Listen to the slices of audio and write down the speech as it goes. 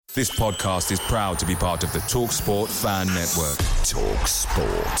This podcast is proud to be part of the TalkSport Fan Network.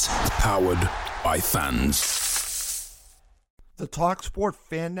 TalkSport. Powered by fans. The TalkSport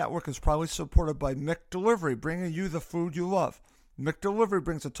Fan Network is proudly supported by McDelivery, bringing you the food you love. McDelivery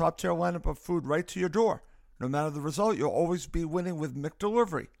brings a top-tier lineup of food right to your door. No matter the result, you'll always be winning with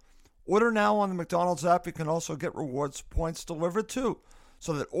McDelivery. Order now on the McDonald's app. You can also get rewards points delivered too,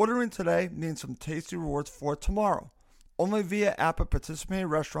 so that ordering today means some tasty rewards for tomorrow. Only via app at participating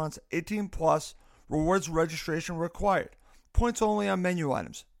restaurants. 18 plus. Rewards registration required. Points only on menu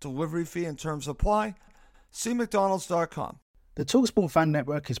items. Delivery fee and terms apply. See McDonald's.com. The TalkSport Fan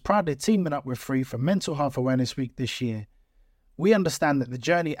Network is proudly teaming up with Free for Mental Health Awareness Week this year. We understand that the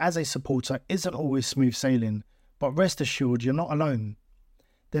journey as a supporter isn't always smooth sailing, but rest assured you're not alone.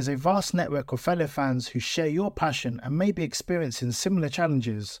 There's a vast network of fellow fans who share your passion and may be experiencing similar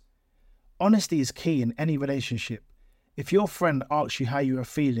challenges. Honesty is key in any relationship. If your friend asks you how you are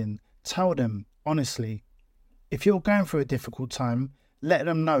feeling, tell them honestly. If you're going through a difficult time, let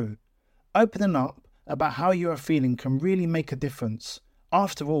them know. Opening up about how you are feeling can really make a difference.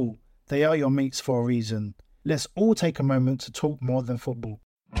 After all, they are your mates for a reason. Let's all take a moment to talk more than football.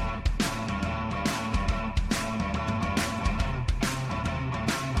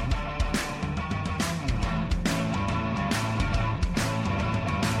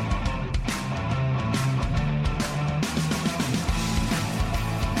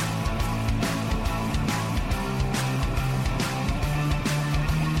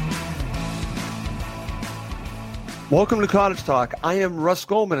 Welcome to Cottage Talk. I am Russ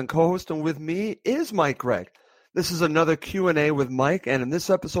Goldman, and co-hosting with me is Mike Gregg. This is another Q&A with Mike, and in this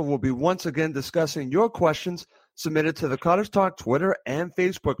episode, we'll be once again discussing your questions submitted to the Cottage Talk Twitter and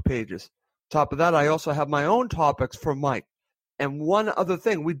Facebook pages. Top of that, I also have my own topics for Mike. And one other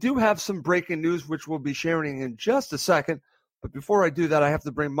thing, we do have some breaking news, which we'll be sharing in just a second. But before I do that, I have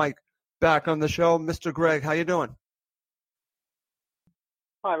to bring Mike back on the show. Mr. Gregg, how you doing?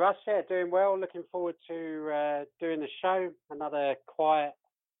 Hi, Russ. Yeah, doing well. Looking forward to doing the show. Another quiet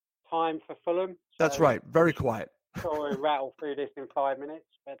time for Fulham. That's right. Very quiet. Sure, we'll rattle through this in 5 minutes.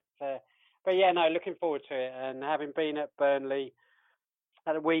 But yeah, no, looking forward to it. And having been at Burnley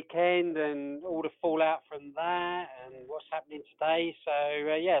at the weekend and all the fallout from that and what's happening today. So,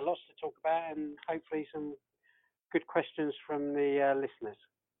 yeah, lots to talk about and hopefully some good questions from the listeners.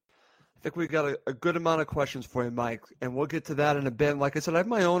 I think we got a good amount of questions for you, Mike, and we'll get to that in a bit. Like I said, I have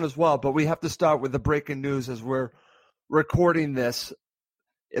my own as well, but we have to start with the breaking news as we're recording this.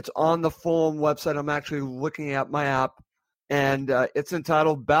 It's on the Fulham website. I'm actually looking at my app, and it's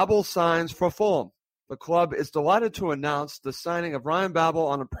entitled Babel Signs for Fulham. The club is delighted to announce the signing of Ryan Babel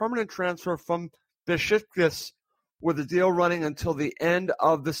on a permanent transfer from Besiktas, with the deal running until the end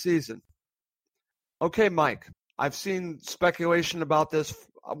of the season. Okay, Mike, I've seen speculation about this,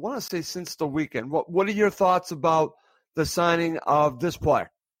 I want to say since the weekend. What are your thoughts about the signing of this player?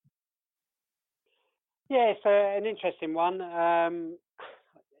 Yeah, it's an interesting one. I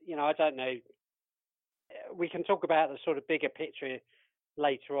don't know. We can talk about the sort of bigger picture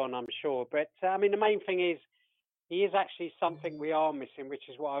later on, I'm sure. But, the main thing is he is actually something we are missing, which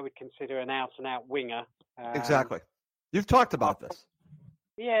is what I would consider an out-and-out winger. Exactly. You've talked about this.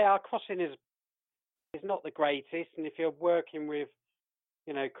 Yeah, our crossing is not the greatest. And if you're working with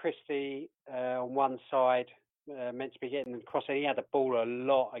Christie on one side, meant to be getting the crossing. He had the ball a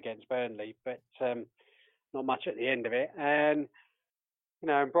lot against Burnley, but not much at the end of it. And,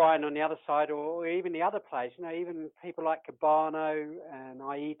 and Brian on the other side, or even the other players, even people like Cabano and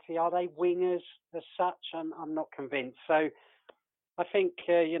Aiti, are they wingers as such? I'm not convinced. So I think,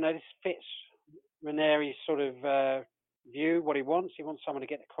 this fits Ranieri's sort of view, what he wants. He wants someone to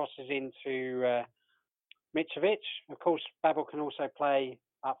get the crosses into Mitrovic. Of course, Babel can also play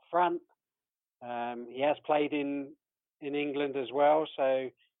up front. He has played in England as well, so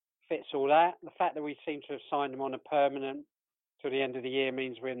fits all that. The fact that we seem to have signed him on a permanent to the end of the year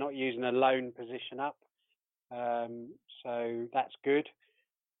means we're not using a loan position up. So that's good.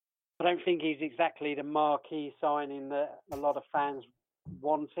 I don't think he's exactly the marquee signing that a lot of fans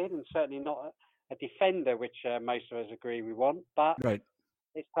wanted, and certainly not a defender, which most of us agree we want. But right.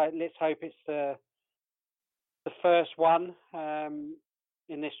 Let's hope it's the first one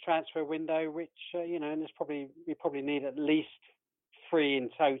in this transfer window, which and we probably need at least 3 in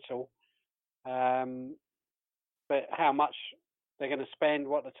total. But how much they're going to spend,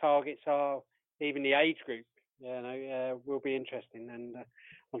 what the targets are, even the age group, will be interesting, and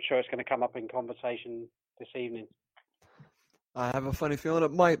I'm sure it's going to come up in conversation this evening. I have a funny feeling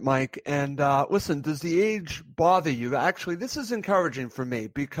it might, Mike. And listen, does the age bother you? Actually, this is encouraging for me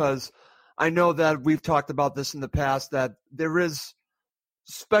because I know that we've talked about this in the past, that there is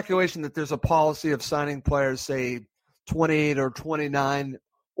speculation that there's a policy of signing players, say, 28 or 29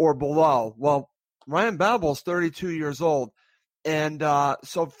 or below. Well, Ryan Babel's 32 years old. And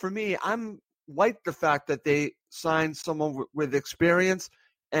so for me, I'm like the fact that they signed someone with experience.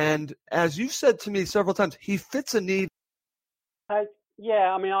 And as you've said to me several times, he fits a need.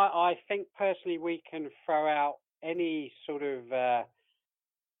 Yeah, I mean, I think personally we can throw out any sort of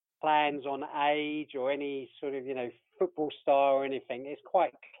plans on age or any sort of, football style or anything. It's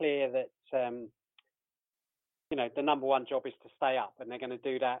quite clear that, the number one job is to stay up, and they're going to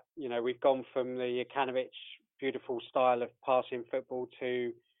do that. We've gone from the Jokanovic beautiful style of passing football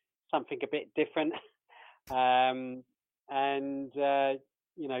to something a bit different. So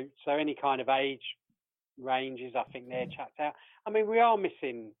any kind of age ranges, I think they're chucked out. I mean, we are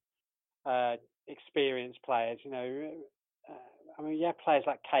missing experienced players. Players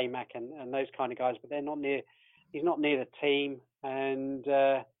like K-Mac and those kind of guys, but they're not near. He's not near the team, and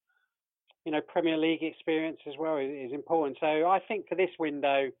Premier League experience as well is important. So I think for this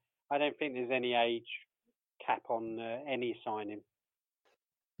window, I don't think there's any age cap on any signing.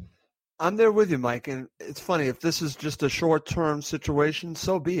 I'm there with you, Mike. And it's funny, if this is just a short-term situation,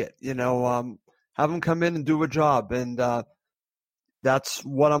 so be it. Have them come in and do a job. And that's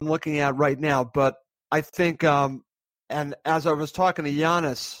what I'm looking at right now. But I think, and as I was talking to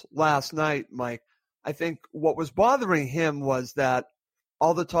Giannis last night, Mike, I think what was bothering him was that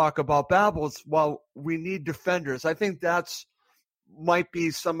all the talk about Babel is, well, we need defenders. I think that's might be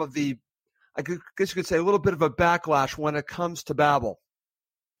some of the, I guess you could say, a little bit of a backlash when it comes to Babel,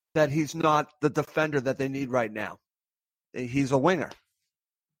 that he's not the defender that they need right now. He's a winger.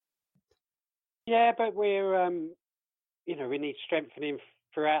 Yeah, but we're, we need strengthening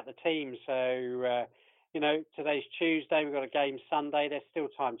throughout the team. So, today's Tuesday, we've got a game Sunday. There's still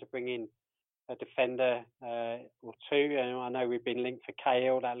time to bring in a defender or two. And I know we've been linked for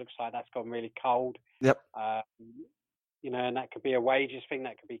Cahill. That looks like that's gone really cold. Yep. And that could be a wages thing.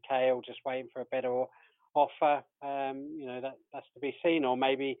 That could be Cahill just waiting for a better offer. That's to be seen. Or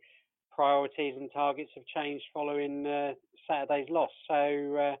maybe priorities and targets have changed following Saturday's loss.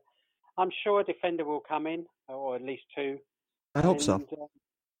 So I'm sure a defender will come in, or at least two. I hope so.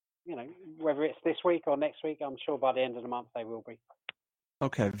 Whether it's this week or next week, I'm sure by the end of the month they will be.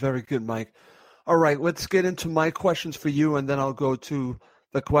 Okay, very good, Mike. All right, let's get into my questions for you, and then I'll go to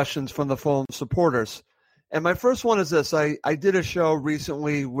the questions from the Fulham supporters. And my first one is this. I did a show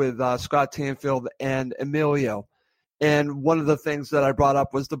recently with Scott Tanfield and Emilio, and one of the things that I brought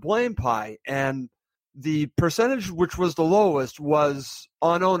up was the blame pie, and the percentage which was the lowest was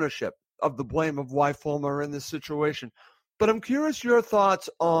on ownership of the blame of why Fulham are in this situation. But I'm curious your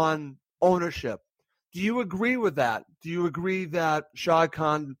thoughts on ownership. Do you agree with that? Do you agree that Shad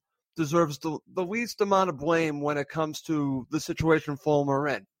Khan deserves the least amount of blame when it comes to the situation Fulham are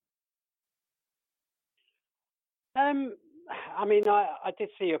in? I did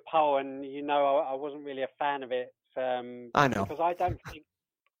see a poll, and I wasn't really a fan of it. I know, because I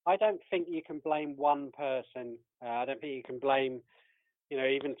don't think you can blame one person. I don't think you can blame,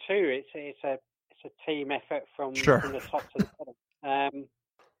 even two. It's a team effort from the top to the bottom.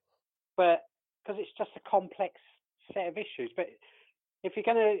 But because it's just a complex set of issues. But if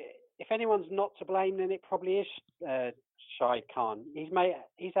anyone's not to blame, then it probably is Shad Khan.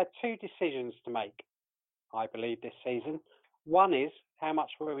 He's had two decisions to make, I believe, this season. One is, how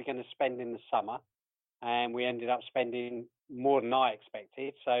much were we going to spend in the summer? And we ended up spending more than I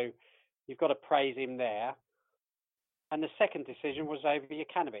expected. So you've got to praise him there. And the second decision was over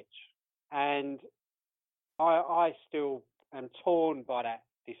Jokanovic. And I still am torn by that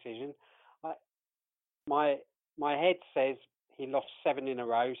decision. My head says he lost 7 in a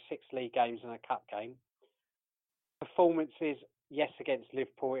row, 6 league games and a cup game. Performances, yes, against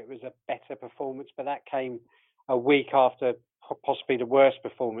Liverpool, it was a better performance, but that came a week after possibly the worst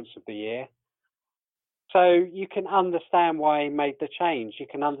performance of the year. So you can understand why he made the change. You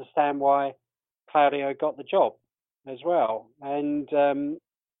can understand why Claudio got the job as well. And so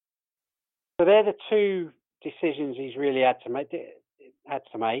they're the two decisions he's really had to make.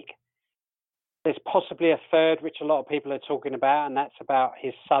 There's possibly a third, which a lot of people are talking about, and that's about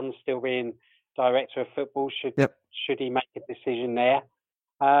his son still being director of football. Should he make a decision there?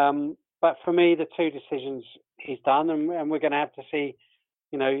 But for me, the two decisions he's done, and we're going to have to see,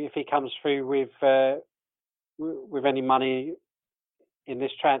 if he comes through with any money in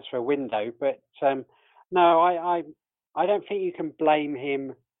this transfer window. But no, I don't think you can blame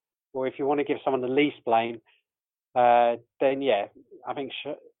him, or if you want to give someone the least blame, then yeah, I think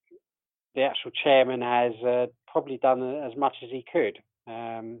the actual chairman has probably done as much as he could.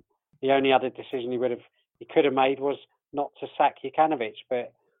 The only other decision he could have made was not to sack Jukanovic,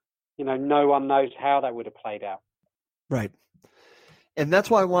 but no one knows how that would have played out. Right. And that's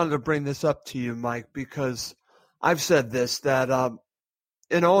why I wanted to bring this up to you, Mike, because I've said this, that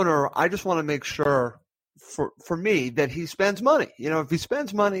an owner, I just want to make sure for me that he spends money. If he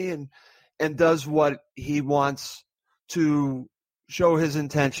spends money and does what he wants to show his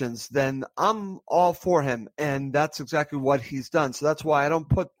intentions, then I'm all for him. And that's exactly what he's done. So that's why I don't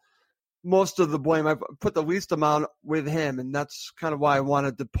put most of the blame. I put the least amount with him. And that's kind of why I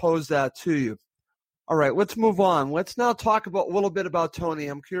wanted to pose that to you. All right, let's move on. Let's now talk a little bit about Tony.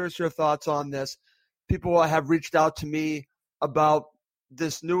 I'm curious your thoughts on this. People have reached out to me about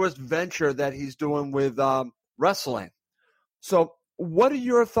this newest venture that he's doing with wrestling. So what are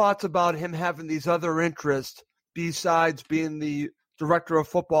your thoughts about him having these other interests besides being the director of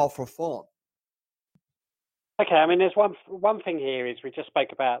football for Fulham? Okay, I mean, there's one thing here is we just spoke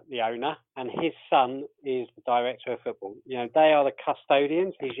about the owner, and his son is the director of football. They are the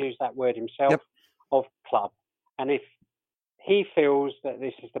custodians. He's used that word himself. Yep. Of club, and if he feels that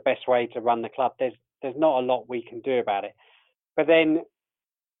this is the best way to run the club, there's not a lot we can do about it. But then,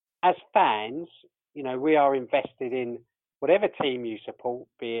 as fans, we are invested in whatever team you support,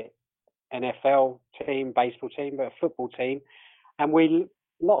 be it NFL team, baseball team, but a football team, and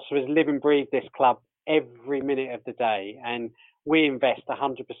lots of us live and breathe this club every minute of the day, and we invest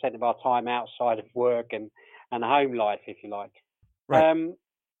 100% of our time outside of work and home life, if you like. Right.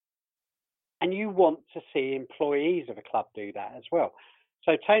 And you want to see employees of a club do that as well.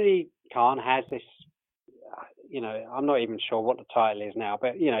 So Tony Khan has this, I'm not even sure what the title is now,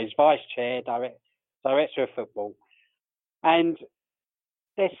 but, he's vice chair, director of football. And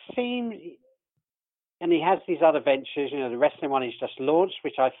there seems, and he has these other ventures, the wrestling one he's just launched,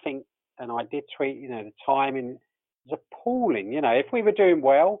 which I think, and I did tweet, the timing is appalling. If we were doing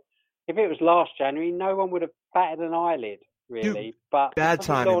well, if it was last January, no one would have batted an eyelid. Really, but bad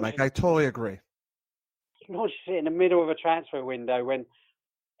timing, Mike. I totally agree. He launches it in the middle of a transfer window when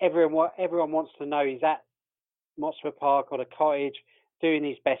everyone wants to know he's at Motspur Park or the Cottage doing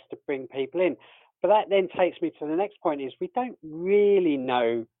his best to bring people in. But that then takes me to the next point: is we don't really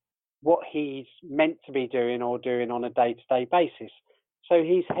know what he's meant to be doing or doing on a day-to-day basis. So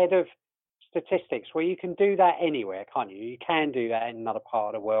he's head of statistics. Well, you can do that anywhere, can't you? You can do that in another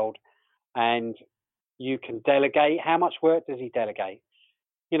part of the world, and you can delegate. How much work does he delegate?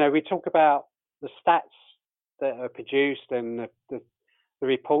 We talk about the stats that are produced and the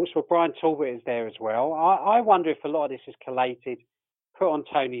reports. Well, Brian Talbot is there as well. I wonder if a lot of this is collated, put on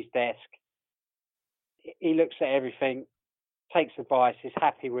Tony's desk. He looks at everything, takes advice, is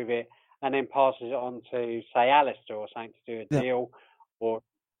happy with it, and then passes it on to, say, Alistair or something to do a deal or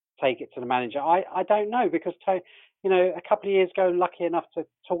take it to the manager. I don't know, because, a couple of years ago, lucky enough to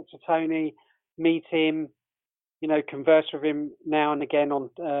talk to Tony, meet him, converse with him now and again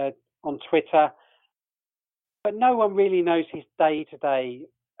on Twitter, but no one really knows his day-to-day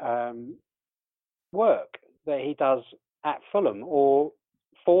work that he does at Fulham or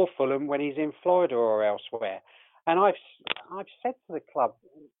for Fulham when he's in Florida or elsewhere. And I've said to the club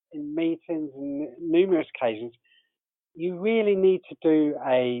in meetings and numerous occasions, you really need to do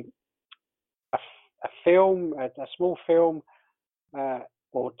a film, a small film,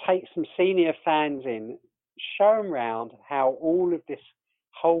 or take some senior fans in, show them around how all of this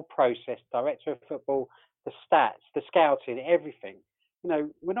whole process, director of football, the stats, the scouting, everything,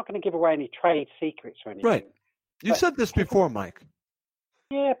 we're not going to give away any trade secrets or anything. Right. You said this before, Mike.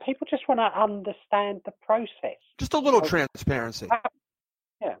 Yeah, people just want to understand the process. Just a little transparency.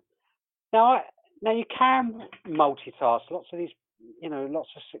 Yeah. Now you can multitask. Lots of these, lots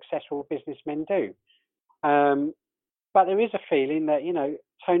of successful businessmen do. But there is a feeling that,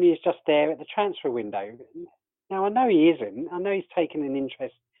 Tony is just there at the transfer window. Now, I know he isn't. I know he's taken an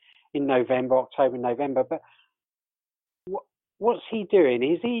interest in October, November. But what's he doing?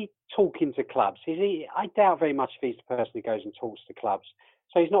 Is he talking to clubs? I doubt very much if he's the person who goes and talks to clubs.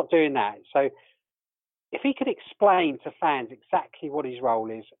 So he's not doing that. So if he could explain to fans exactly what his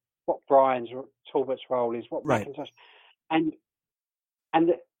role is, what Brian Talbot's role is, what McIntosh, and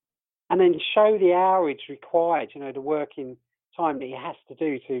then show the hourage required, the working time that he has to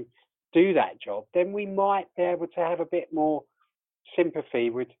do that job, then we might be able to have a bit more sympathy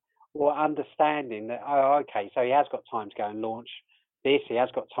with or understanding that, okay, so he has got time to go and launch this. He has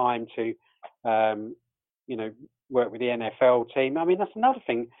got time to, work with the NFL team. I mean, that's another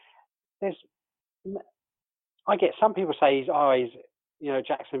thing. I get some people say he's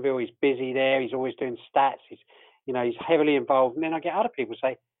Jacksonville, he's busy there. He's always doing stats. He's heavily involved. And then I get other people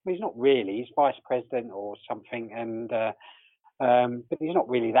say, well, he's not really. He's vice president or something, and but he's not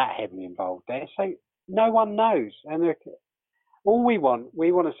really that heavily involved there. So no one knows. And all we want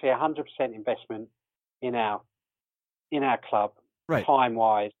to see 100% investment in our club, Right.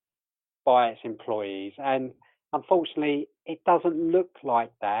 time-wise, by its employees. And unfortunately, it doesn't look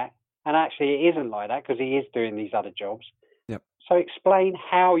like that. And actually, it isn't like that because he is doing these other jobs. Yep. So explain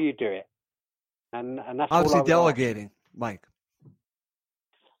how you do it. And that's obviously all I delegating, Mike.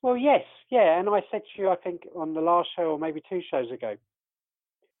 Well, yes, yeah. And I said to you, I think on the last show or maybe 2 shows ago,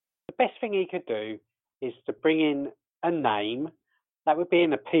 the best thing he could do is to bring in a name. That would be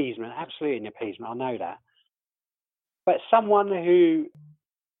an appeasement, absolutely an appeasement. I know that. But someone who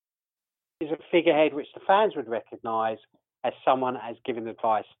is a figurehead which the fans would recognise as someone that has given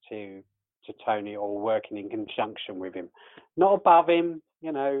advice to Tony or working in conjunction with him, not above him,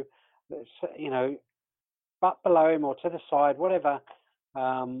 but below him or to the side, whatever.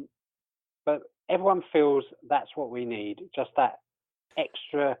 But everyone feels that's what we need, just that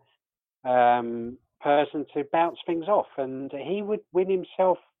extra person to bounce things off, and he would win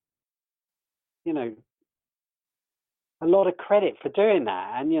himself, a lot of credit for doing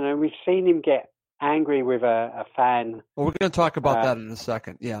that. And we've seen him get angry with a fan. Well, we're going to talk about that in a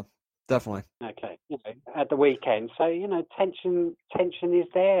second. Yeah, definitely. Okay, at the weekend. So tension is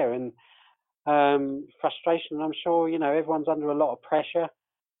there, and frustration. I'm sure everyone's under a lot of pressure,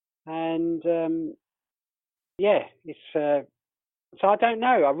 and it's. So I don't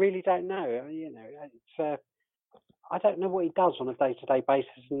know. I really don't know. It's. I don't know what he does on a day-to-day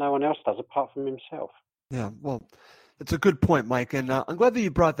basis, and no one else does apart from himself. Yeah, well, it's a good point, Mike, and I'm glad that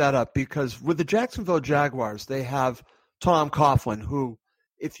you brought that up because with the Jacksonville Jaguars, they have Tom Coughlin, who,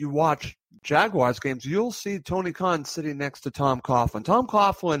 if you watch Jaguars games, you'll see Tony Khan sitting next to Tom Coughlin. Tom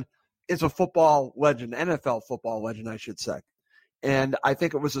Coughlin is a football legend, NFL football legend, I should say. And I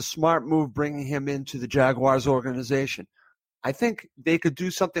think it was a smart move bringing him into the Jaguars organization. I think they could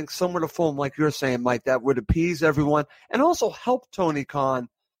do something similar to Fulham, like you're saying, Mike, that would appease everyone and also help Tony Khan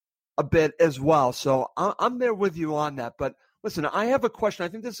a bit as well. So I'm there with you on that. But listen, I have a question. I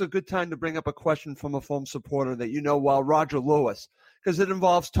think this is a good time to bring up a question from a Fulham supporter that you know well, Roger Lewis, because it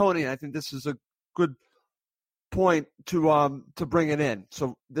involves Tony. And I think this is a good point to bring it in.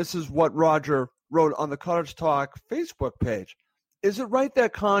 So this is what Roger wrote on the Cottage Talk Facebook page. Is it right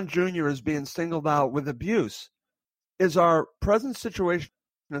that Khan Jr. is being singled out with abuse? Is our present situation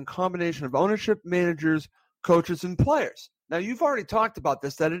a combination of ownership, managers, coaches, and players? Now, you've already talked about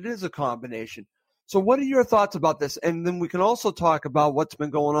this, that it is a combination. So what are your thoughts about this? And then we can also talk about what's been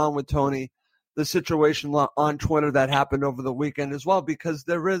going on with Tony, the situation on Twitter that happened over the weekend as well, because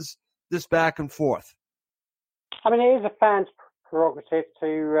there is this back and forth. I mean, it is a fan's prerogative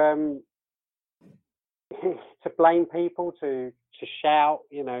to blame people, to shout,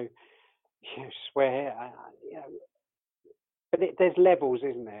 swear, But there's levels,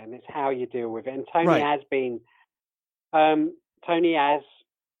 isn't there? And it's how you deal with it. And Tony has been, Tony has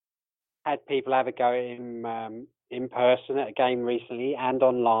had people have a go at him in person at a game recently and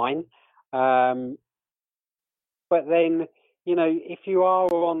online. But then, if you are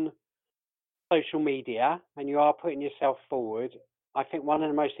on social media and you are putting yourself forward, I think one of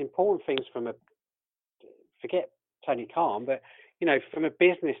the most important things forget Tony Khan, but, from a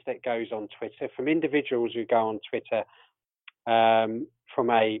business that goes on Twitter, from individuals who go on Twitter, from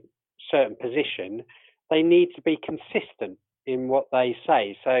a certain position, they need to be consistent in what they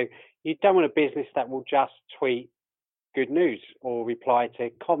say. So you don't want a business that will just tweet good news or reply to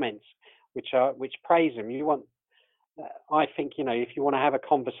comments which praise them. You want, I think, if you want to have a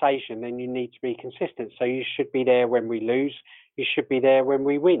conversation, then you need to be consistent. So you should be there when we lose. You should be there when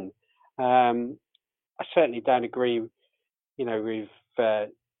we win. I certainly don't agree, with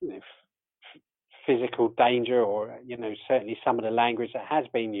physical danger or, certainly some of the language that has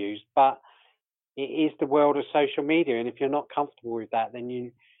been used, but it is the world of social media. And if you're not comfortable with that, then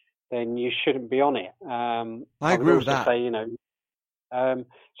you shouldn't be on it. I agree with that. Say,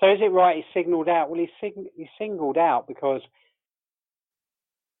 so is it right he's signalled out? Well, he's singled out because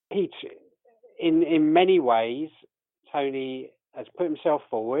in many ways, Tony has put himself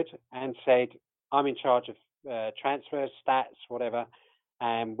forward and said, I'm in charge of transfers, stats, whatever.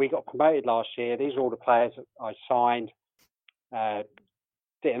 And we got promoted last year. These are all the players that I signed.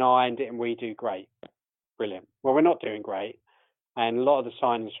 Didn't we do great? Brilliant. Well, we're not doing great. And a lot of the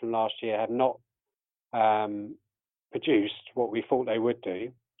signings from last year have not produced what we thought they would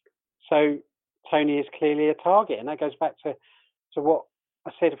do. So Tony is clearly a target. And that goes back to what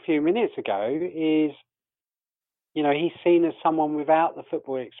I said a few minutes ago is, he's seen as someone without the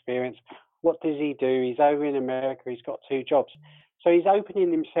football experience. What does he do? He's over in America. He's got 2 jobs. So he's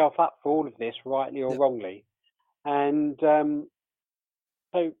opening himself up for all of this, rightly or wrongly. And so,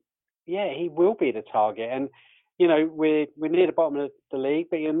 he will be the target. And you know, we're near the bottom of the league,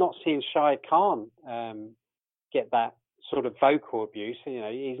 but you're not seeing Shahid Khan get that sort of vocal abuse. You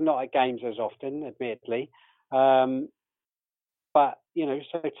know, he's not at games as often, admittedly, but you know,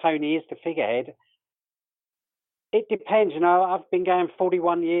 so Tony is the figurehead. It depends. You know, I've been going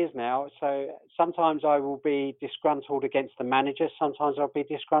 41 years now, so sometimes I will be disgruntled against the manager. Sometimes I'll be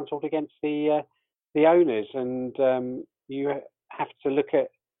disgruntled against the owners, and you have to look at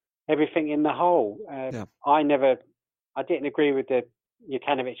everything in the whole. I didn't agree with the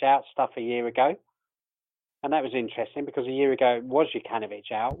Jokanovic out stuff a year ago, and that was interesting because a year ago it was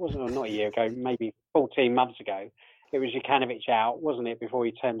Jokanovic out, wasn't it? Not a year ago, maybe 14 months ago. It was Jokanovic out, wasn't it, before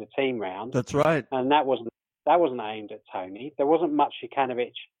he turned the team round? That's right. And that wasn't aimed at Tony. There wasn't much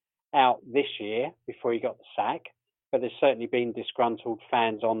Jokanovic out this year before he got the sack, but there's certainly been disgruntled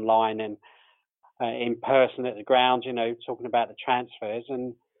fans online and in person at the ground, you know, talking about the transfers.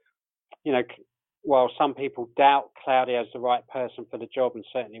 And, you know, while some people doubt Claudio's the right person for the job, and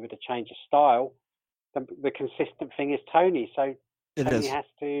certainly with a change of style, the consistent thing is Tony. So Tony has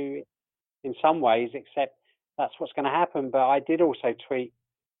to, in some ways, accept that's what's going to happen. But I did also tweet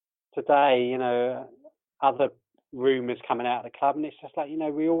today, you know, other rumours coming out of the club, and it's just like, you know,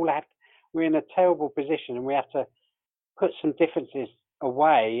 we're in a terrible position, and we have to put some differences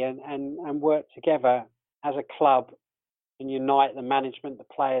away and work together as a club and unite the management, the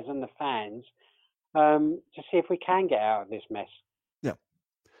players and the fans to see if we can get out of this mess. Yeah,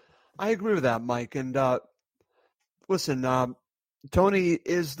 I agree with that, Mike. And listen, Tony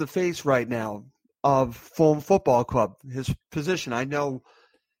is the face right now of Fulham Football Club, his position. I know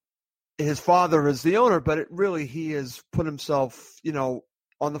his father is the owner, but he has put himself, you know,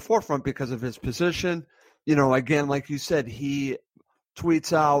 on the forefront because of his position. You know, again, like you said, he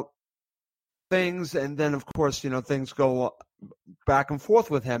tweets out things, and then, of course, you know, things go back and forth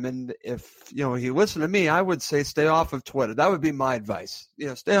with him. And if, you know, he listened to me, I would say stay off of Twitter. That would be my advice. You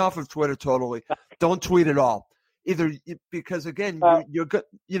know, stay off of Twitter totally. Don't tweet at all. Either because, again, you're good.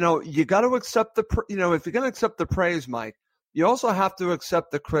 You know, you got to accept you know, if you're going to accept the praise, Mike, you also have to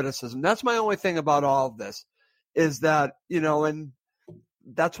accept the criticism. That's my only thing about all of this, is that, you know, and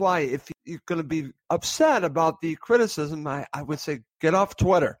that's why if you're going to be upset about the criticism, I would say get off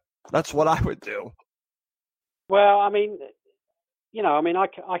Twitter. That's what I would do. Well, I mean, you know,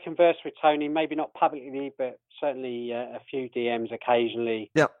 I converse with Tony, maybe not publicly, but certainly a few DMs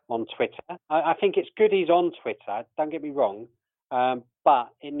occasionally on Twitter. I think it's good he's on Twitter. Don't get me wrong, but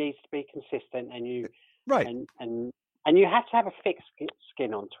it needs to be consistent, and you and you have to have a thick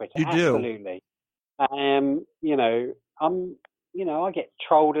skin on Twitter. You absolutely. You know, I get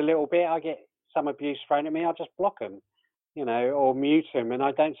trolled a little bit. I get some abuse thrown at me. I just block them, you know, or mute them, and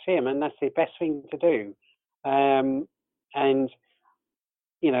I don't see them, and that's the best thing to do. And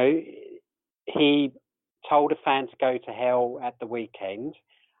you know, he told a fan to go to hell at the weekend.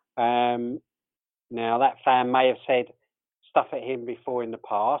 Now that fan may have said stuff at him before in the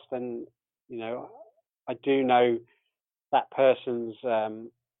past, and you know, I do know that person's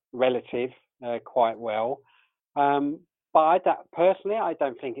relative quite well. But I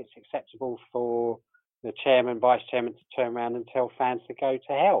don't think it's acceptable for the chairman, vice chairman to turn around and tell fans to go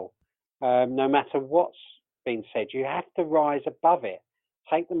to hell. No matter what's been said, you have to rise above it.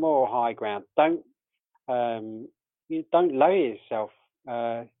 Take the moral high ground. Don't lower yourself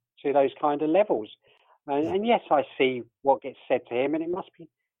to those kind of levels. And yes, I see what gets said to him, and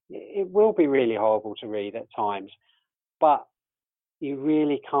it will be really horrible to read at times. But you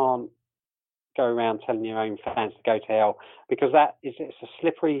really can't go around telling your own fans to go to hell, because it's a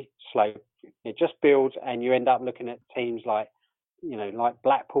slippery slope. It just builds, and you end up looking at teams like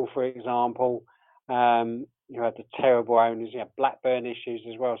Blackpool, for example. You had the terrible owners. You have Blackburn issues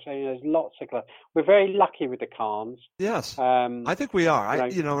as well. So there's lots of clubs. We're very lucky with the Khans. Yes, I think we are.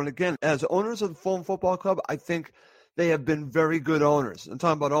 And again, as owners of the Fulham Football Club, I think they have been very good owners. And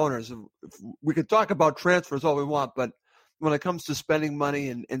talking about owners, we could talk about transfers all we want, but when it comes to spending money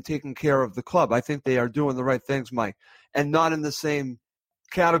and taking care of the club, I think they are doing the right things, Mike, and not in the same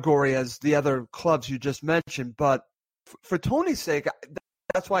category as the other clubs you just mentioned. But for Tony's sake,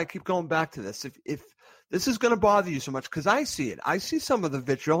 that's why I keep going back to this. If this is going to bother you so much, because I see it. I see some of the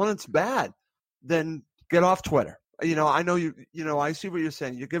vitriol, and it's bad. Then get off Twitter. You know, I know you know, I see what you're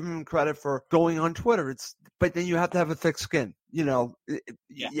saying. You're giving him credit for going on Twitter. But then you have to have a thick skin. You know,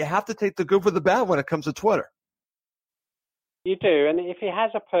 you have to take the good with the bad when it comes to Twitter. You do. And if he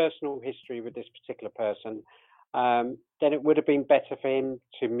has a personal history with this particular person, then it would have been better for him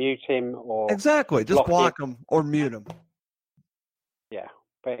to mute him or exactly just block him or mute him. Yeah.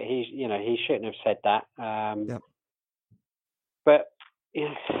 But he shouldn't have said that. But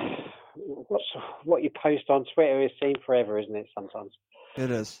what you post on Twitter is seen forever, isn't it? Sometimes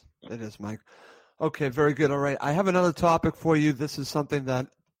It is, Mike. Okay, very good. All right, I have another topic for you. This is something that,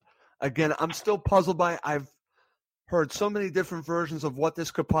 again, I'm still puzzled by. I've heard so many different versions of what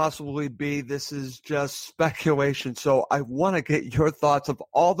this could possibly be. This is just speculation. So I want to get your thoughts of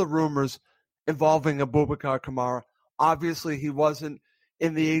all the rumors involving Abubakar Kamara. Obviously, he wasn't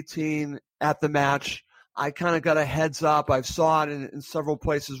in the 18 at the match. I kind of got a heads up. I saw it in several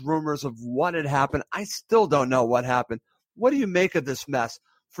places, rumors of what had happened. I still don't know what happened. What do you make of this mess?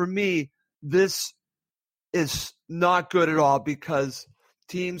 For me, this is not good at all because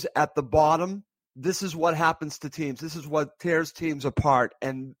teams at the bottom, this is what happens to teams. This is what tears teams apart.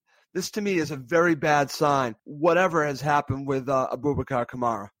 And this, to me, is a very bad sign, whatever has happened with Abubakar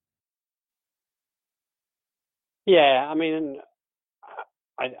Kamara. Yeah, I mean,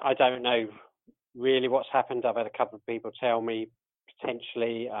 I don't know really what's happened. I've had a couple of people tell me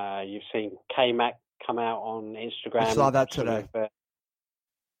potentially. You've seen K-Mac come out on Instagram. I saw that today.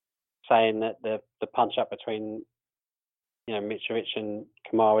 Saying that the punch-up between Mitrovic and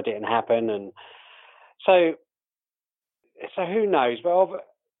Kamara didn't happen. And so who knows?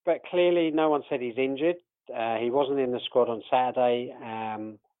 But clearly no one said he's injured. He wasn't in the squad on Saturday.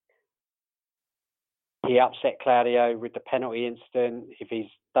 He upset Claudio with the penalty incident. If he's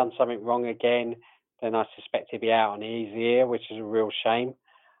done something wrong again, then I suspect he'll be out on the easy ear, which is a real shame.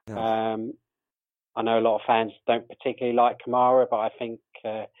 Yeah. I know a lot of fans don't particularly like Kamara, but I think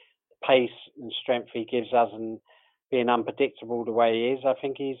pace and strength he gives us and being unpredictable the way he is, I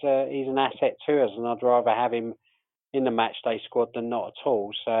think he's an asset to us, and I'd rather have him in the matchday squad than not at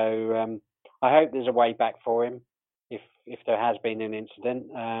all. So I hope there's a way back for him if there has been an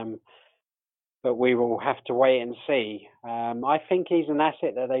incident. But we will have to wait and see. I think he's an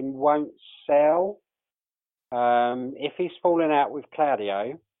asset that they won't sell. If he's falling out with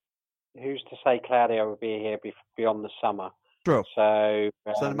Claudio, who's to say Claudio will be here beyond the summer? True. So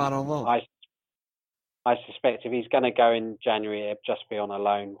send him out on loan. I suspect if he's going to go in January, it'll just be on a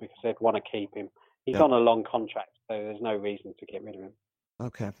loan because they'd want to keep him. He's on a long contract, so there's no reason to get rid of him.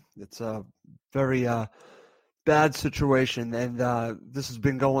 Okay. It's a very bad situation, and this has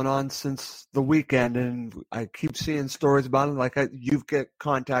been going on since the weekend, and I keep seeing stories about it. Like you get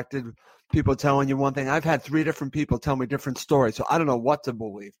contacted, people telling you one thing. I've had 3 different people tell me different stories, so I don't know what to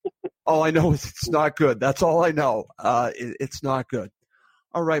believe. All I know is it's not good. That's all I know. It's not good.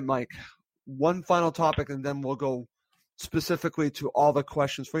 All right, Mike. One final topic, and then we'll go specifically to all the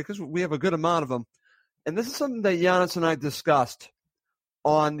questions for you because we have a good amount of them. And this is something that Giannis and I discussed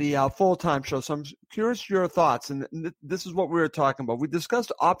on the full-time show. So I'm curious your thoughts. And this is what we were talking about. We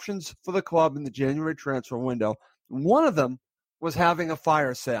discussed options for the club in the January transfer window. One of them was having a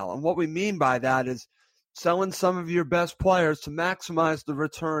fire sale. And what we mean by that is selling some of your best players to maximize the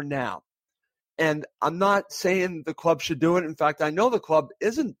return now. And I'm not saying the club should do it. In fact, I know the club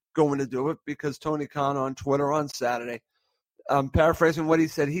isn't going to do it because Tony Khan on Twitter on Saturday, paraphrasing what he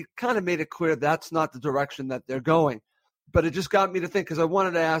said, he kind of made it clear that's not the direction that they're going. But it just got me to think because I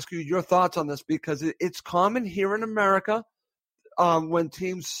wanted to ask you your thoughts on this because it's common here in America when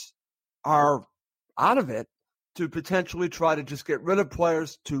teams are out of it to potentially try to just get rid of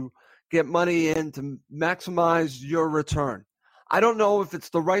players to get money in to maximize your return. I don't know if it's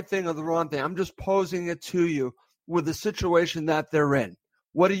the right thing or the wrong thing. I'm just posing it to you with the situation that they're in.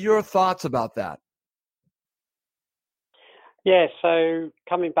 What are your thoughts about that? Yeah, so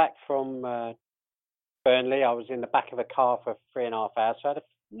coming back from Burnley, I was in the back of a car for 3.5 hours, so I had a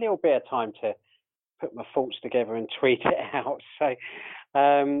little bit of time to put my thoughts together and tweet it out. So,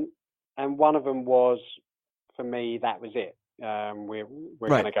 and one of them was, for me, that was it. We're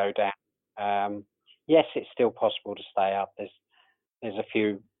right. Going to go down. Yes, it's still possible to stay up. There's a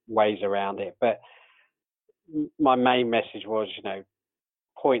few ways around it, but my main message was,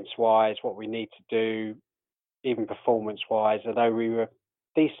 points-wise, what we need to do, even performance-wise. Although we were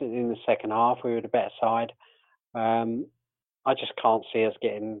decent in the second half, we were the better side. I just can't see us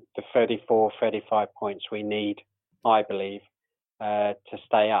getting the 34, 35 points we need, I believe, to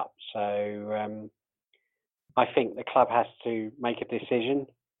stay up. So I think the club has to make a decision.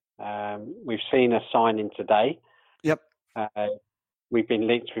 We've seen a signing today. Yep. We've been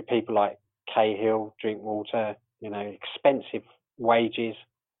linked with people like Cahill, Drinkwater, expensive wages,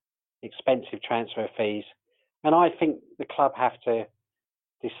 expensive transfer fees. And I think the club have to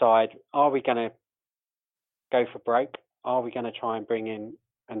decide, are we going to go for broke? Are we going to try and bring in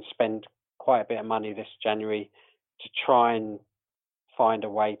and spend quite a bit of money this January to try and find a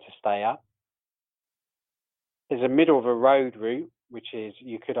way to stay up? There's a middle of a road route, which is,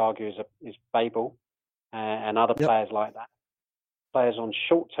 you could argue, is Babel and other players like that. players on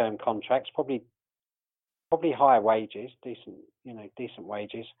short-term contracts, probably higher wages, decent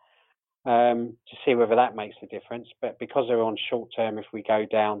wages, to see whether that makes a difference. But because they're on short-term, if we go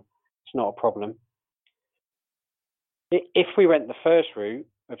down, it's not a problem. If we went the first route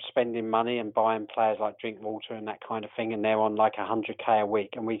of spending money and buying players like Drinkwater and that kind of thing, and they're on like 100k a week,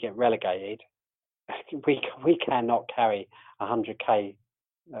 and we get relegated, we cannot carry 100k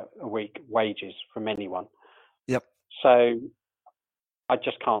a week wages from anyone. Yep. So I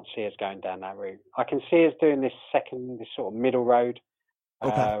just can't see us going down that route. I can see us doing this sort of middle road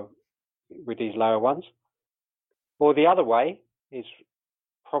with these lower ones. Or the other way is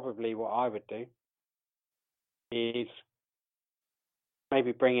probably what I would do, is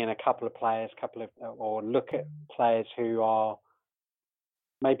maybe bring in a couple of players, or look at players who are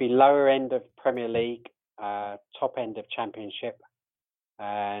maybe lower end of Premier League, top end of Championship,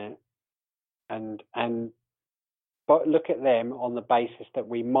 but look at them on the basis that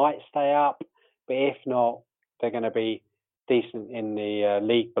we might stay up, but if not, they're going to be decent in the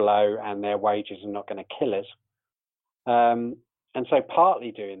league below, and their wages are not going to kill us. And so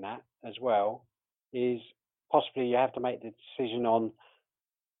partly doing that as well is possibly you have to make the decision on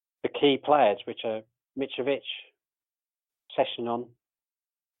the key players, which are Mitrovic, Sessegnon,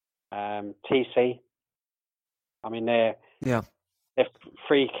 TC. I mean, they're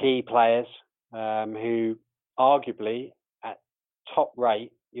three key players who arguably at top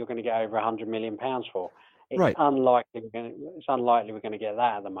rate you're going to get over £100 million for. It's unlikely we're going to get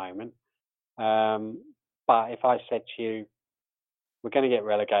that at the moment. But if I said to you, we're going to get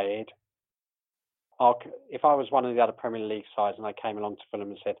relegated, if I was one of the other Premier League sides and I came along to Fulham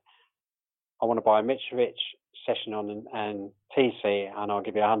and said, I want to buy Mitrovic, Sessegnon and TC, and I'll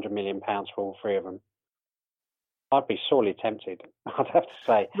give you £100 million for all three of them, I'd be sorely tempted, I'd have to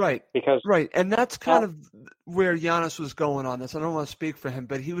say. Right. Because and that's kind of where Giannis was going on this. I don't want to speak for him,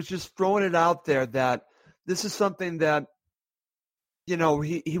 but he was just throwing it out there that this is something that,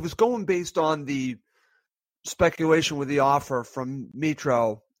 he was going based on the speculation with the offer from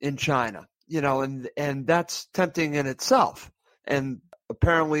Mitro in China, and that's tempting in itself. And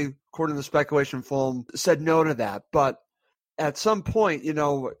apparently, according to the speculation, Fulham said no to that. But at some point,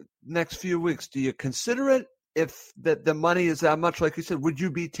 next few weeks, do you consider it? If the money is that much, like you said, would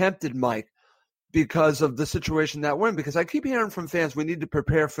you be tempted, Mike, because of the situation that we're in? Because I keep hearing from fans, we need to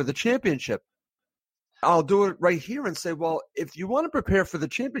prepare for the championship. I'll do it right here and say, well, if you want to prepare for the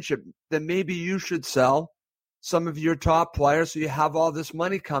championship, then maybe you should sell some of your top players so you have all this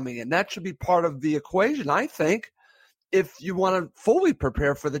money coming in. That should be part of the equation, I think. If you want to fully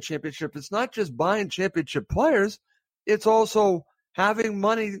prepare for the championship, it's not just buying championship players. It's also having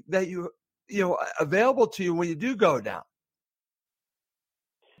money that available to you when you do go down.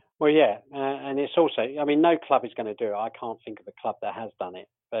 Well, yeah, and it's also, no club is going to do it. I can't think of a club that has done it,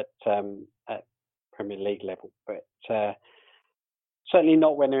 but at Premier League level. But certainly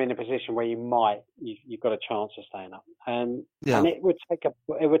not when they're in a position where you've got a chance of staying up. And it would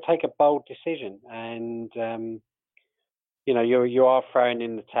take a bold decision. And you are throwing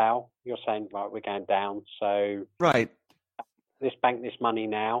in the towel. You're saying, right, we're going down, so let's bank this money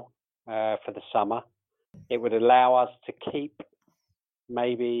now. For the summer, it would allow us to keep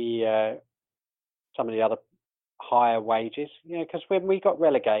maybe some of the other higher wages. Because when we got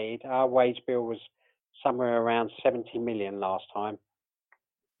relegated, our wage bill was somewhere around 70 million last time.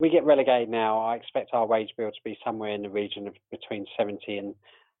 We get relegated now, I expect our wage bill to be somewhere in the region of between 70 and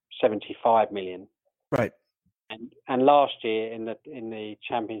 75 million. Right. And last year in the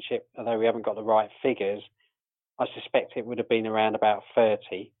Championship, although we haven't got the right figures, I suspect it would have been around about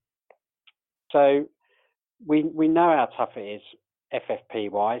 30. So we know how tough it is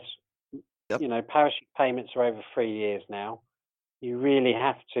FFP-wise. Yep. Parachute payments are over 3 years now. You really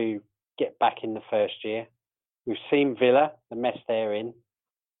have to get back in the first year. We've seen Villa, the mess they're in.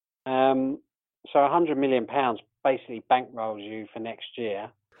 So £100 million basically bankrolls you for next year,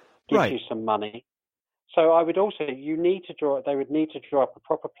 gives you some money. So I would also, they would need to draw up a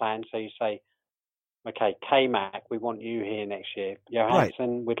proper plan. So you say, okay, K-Mac, we want you here next year.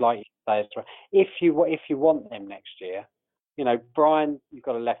 Johansson, we'd like you to stay as well. If you want them next year, Brian, you've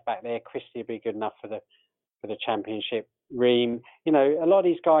got a left back there. Christie would be good enough for the Championship. Ream, a lot of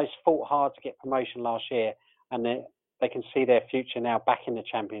these guys fought hard to get promotion last year, and they can see their future now back in the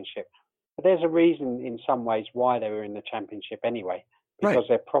Championship. But there's a reason in some ways why they were in the Championship anyway, because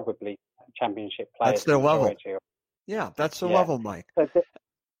they're probably Championship players. That's their level. Yeah, that's the level, Mike. So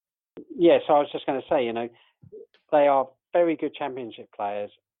I was just going to say, they are very good Championship players,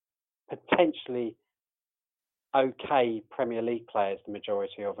 potentially okay Premier League players, the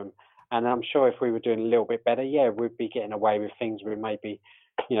majority of them. And I'm sure if we were doing a little bit better, we'd be getting away with things with maybe,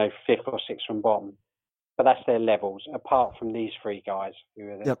 5th or 6th from bottom. But that's their levels, apart from these three guys who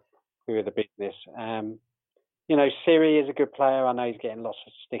are the business. Siri is a good player. I know he's getting lots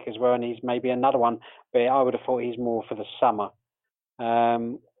of stick as well, and he's maybe another one, but I would have thought he's more for the summer.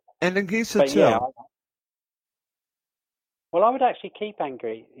 And Anguissa too. Yeah, I would actually keep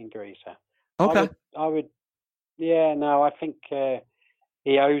Anguissa. Okay. I would. Yeah, no, I think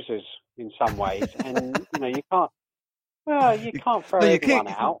he owes us in some ways, and you can't. Well, you can't throw everyone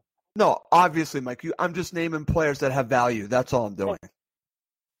out. No, obviously, Mike. I'm just naming players that have value. That's all I'm doing.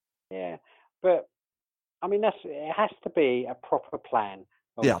 Yeah, but I mean, it has to be a proper plan.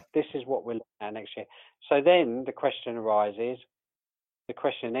 This is what we're looking at next year. So then the question arises. The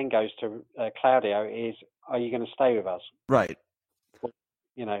question then goes to Claudio: is are you going to stay with us? Right.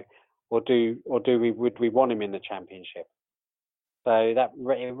 Would we want him in the Championship? So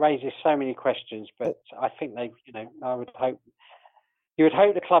it raises so many questions. But I think I would hope. You would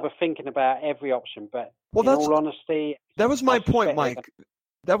hope the club are thinking about every option, but in all honesty... That was my point, Mike.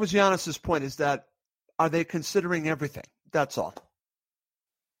 That was Giannis's point, is that are they considering everything? That's all.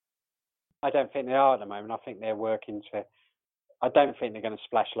 I don't think they are at the moment. I think they're working to... I don't think they're going to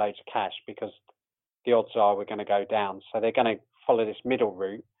splash loads of cash because the odds are we're going to go down. So they're going to follow this middle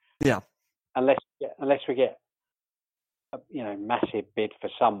route. Yeah. Unless we get a massive bid for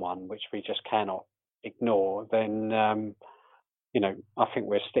someone, which we just cannot ignore, then... I think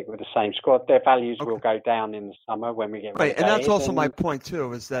we'll stick with the same squad. Their values will go down in the summer when we get right. And that's also my point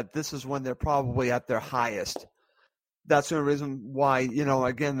too, is that this is when they're probably at their highest. That's the reason why,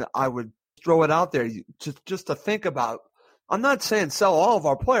 again, I would throw it out there just to think about. I'm not saying sell all of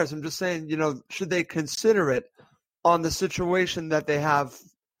our players. I'm just saying, should they consider it on the situation that they have,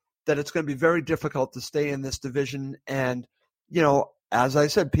 that it's going to be very difficult to stay in this division. And, as I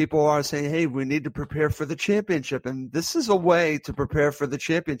said, people are saying, hey, we need to prepare for the championship. And this is a way to prepare for the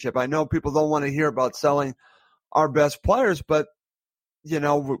championship. I know people don't want to hear about selling our best players, but,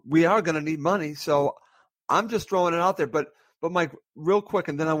 we are going to need money. So I'm just throwing it out there. But Mike, real quick,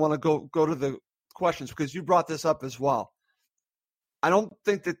 and then I want to go to the questions because you brought this up as well. I don't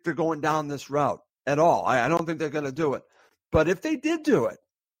think that they're going down this route at all. I don't think they're going to do it. But if they did do it,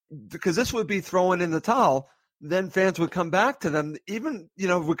 because this would be throwing in the towel, then fans would come back to them,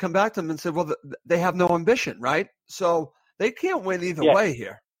 would come back to them and say, well, they have no ambition, right? So they can't win either way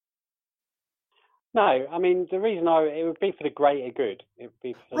here. No, I mean, the reason it would be for the greater good. It would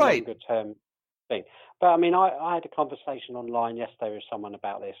be for the longer term thing. But I mean, I had a conversation online yesterday with someone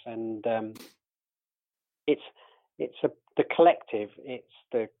about this, and it's the collective,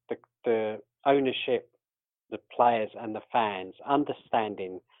 it's the ownership, the players and the fans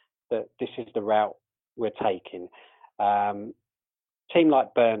understanding that this is the route we're taking. Team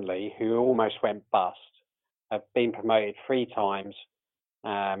like Burnley, who almost went bust, have been promoted 3 times,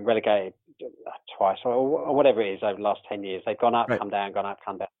 relegated twice, or whatever it is over the last 10 years. They've gone up, come down, gone up,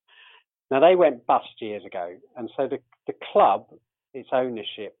 come down. Now, they went bust years ago, and so the club, its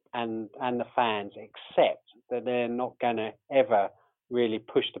ownership and the fans accept that they're not going to ever really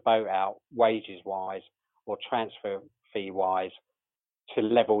push the boat out wages-wise or transfer fee-wise to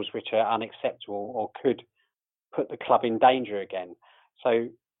levels which are unacceptable or could put the club in danger again. So,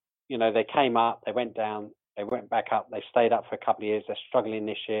 they came up, they went down, they went back up, they stayed up for a couple of years, they're struggling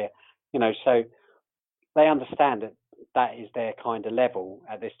this year, so they understand that is their kind of level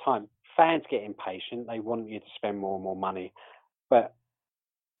at this time. Fans get impatient, they want you to spend more and more money. But,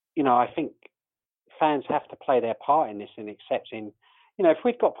 I think fans have to play their part in this in accepting, if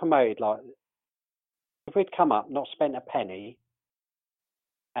we'd got promoted, if we'd come up, not spent a penny,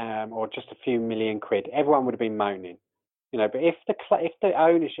 or just a few million quid, everyone would have been moaning, But if the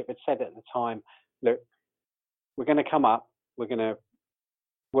ownership had said at the time, look, we're going to come up, we're going to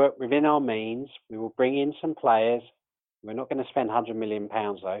work within our means, we will bring in some players, we're not going to spend £100 million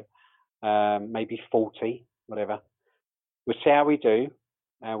though, maybe 40, whatever. We'll see how we do.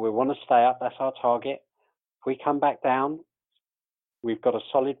 We want to stay up. That's our target. If we come back down, we've got a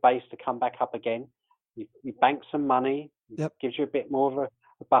solid base to come back up again. You bank some money, gives you a bit more of a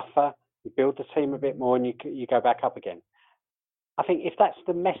buffer, you build the team a bit more, and you go back up again. I think if that's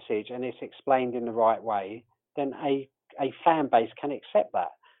the message and it's explained in the right way, then a fan base can accept that.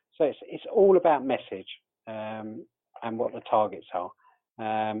 So it's all about message and what the targets are.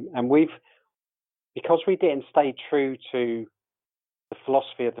 And because we didn't stay true to the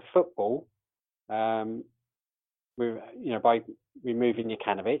philosophy of the football, by removing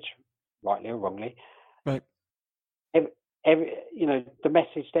Jokanovic, rightly or wrongly, right. The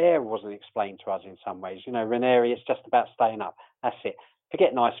message there wasn't explained to us in some ways. Ranieri, it's just about staying up. That's it.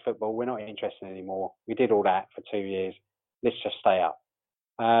 forget nice football. We're not interested anymore. We did all that for 2 years. Let's just stay up.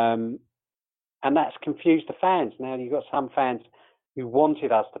 And that's confused the fans. Now you've got some fans who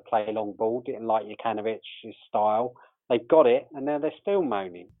wanted us to play long ball, didn't like Jukanovic's style. They got it, and now they're still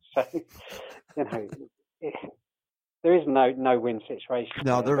moaning. So, there is no win situation.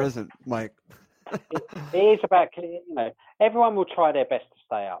 No, there isn't, Mike. It is about, everyone will try their best to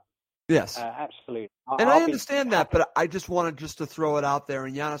stay up. Yes. Absolutely. And I understand that, but I just wanted to throw it out there,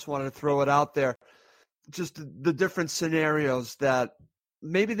 and Giannis wanted to throw it out there, just the different scenarios that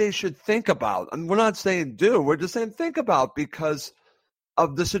maybe they should think about. And we're not saying do, we're just saying think about because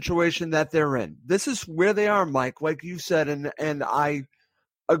of the situation that they're in. This is where they are, Mike, like you said, and I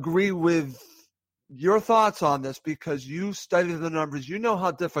agree with your thoughts on this because you study the numbers. You know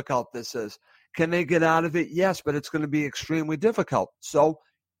how difficult this is. Can they get out of it? Yes, but it's going to be extremely difficult. So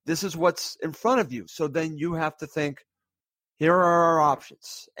this is what's in front of you. So then you have to think, here are our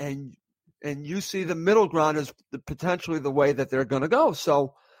options. And you see the middle ground as potentially the way that they're going to go.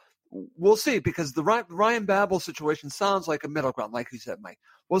 So we'll see, because the Ryan Babel situation sounds like a middle ground, like you said, Mike.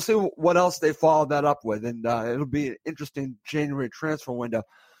 We'll see what else they follow that up with, and it'll be an interesting January transfer window.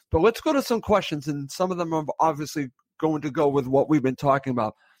 But let's go to some questions, and some of them are obviously going to go with what we've been talking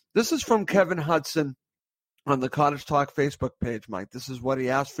about. This is from Kevin Hudson on the Cottage Talk Facebook page, Mike. This is what he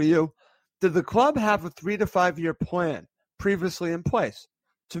asked for you. Did the club have a 3 to 5 year plan previously in place?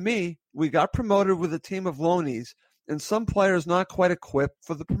 To me, we got promoted with a team of loanees and some players not quite equipped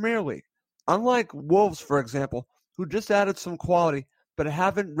for the Premier League. Unlike Wolves, for example, who just added some quality but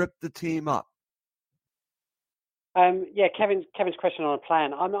haven't ripped the team up. Kevin's question on a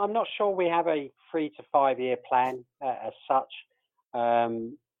plan. I'm not sure we have a 3 to 5 year plan as such.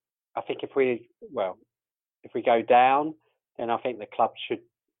 I think if we go down, then I think the club should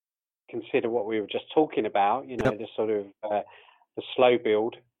consider what we were just talking about. The sort of the slow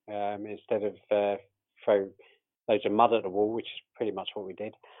build instead of throw loads of mud at the wall, which is pretty much what we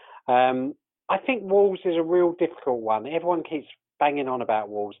did. I think Wolves is a real difficult one. Everyone keeps banging on about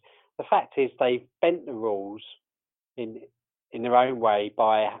Wolves. The fact is they've bent the rules in their own way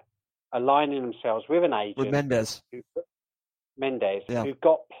by aligning themselves with an agent. With Mendes. Yeah. Who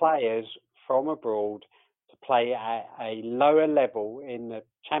got players from abroad to play at a lower level in the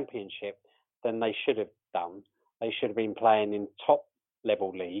Championship than they should have done. They should have been playing in top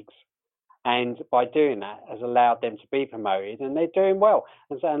level leagues. And by doing that has allowed them to be promoted, and they're doing well.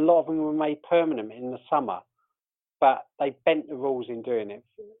 And so a lot of them were made permanent in the summer. But they bent the rules in doing it.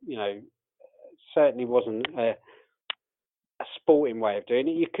 Certainly wasn't a sporting way of doing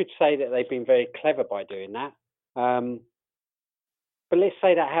it. You could say that they've been very clever by doing that. But let's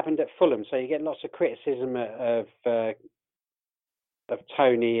say that happened at Fulham, so you get lots of criticism of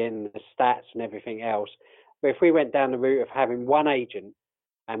Tony and the stats and everything else. But if we went down the route of having one agent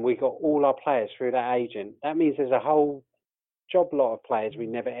and we got all our players through that agent, that means there's a whole job lot of players we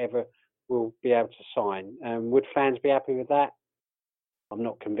never ever will be able to sign. Would fans be happy with that? I'm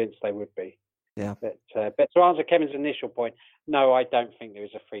not convinced they would be. Yeah. But to answer Kevin's initial point, no, I don't think there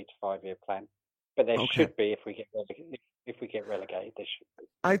is a 3 to 5 year plan. But there should be if we get relegated. There should be.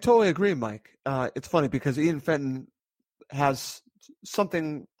 I totally agree, Mike. It's funny because Ian Fenton has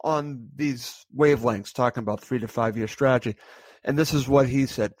something on these wavelengths talking about 3 to 5 year strategy. And this is what he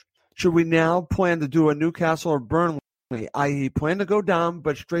said. Should we now plan to do a Newcastle or Burnley, i.e. plan to go down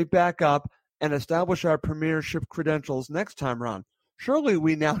but straight back up and establish our premiership credentials next time round? Surely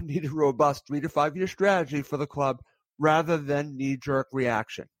we now need a robust 3 to 5 year strategy for the club rather than knee-jerk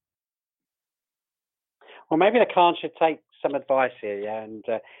reaction. Well, maybe the Khan should take some advice here, and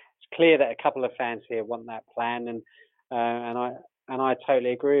it's clear that a couple of fans here want that plan, and I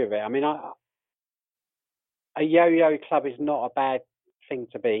totally agree with it. I mean, a yo-yo club is not a bad thing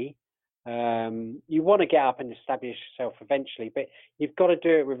to be. You want to get up and establish yourself eventually, but you've got to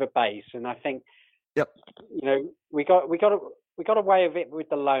do it with a base. And I think, we got away with it with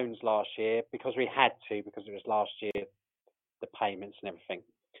the loans last year because we had to, because it was last year, the payments and everything.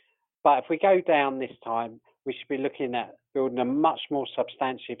 But if we go down this time, we should be looking at building a much more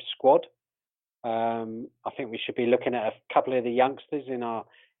substantive squad. I think we should be looking at a couple of the youngsters in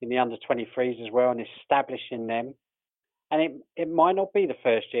the under 23s as well and establishing them. And it might not be the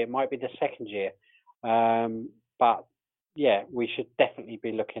first year, it might be the second year. But yeah, we should definitely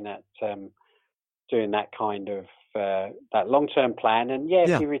be looking at doing that kind of that long-term plan. And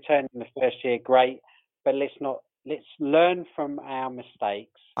if you return in the first year, great. But let's learn from our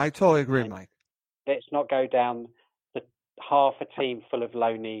mistakes. I totally agree, Mike. Let's not go down the half a team full of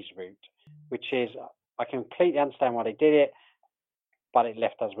low knees route, which is, I completely understand why they did it, but it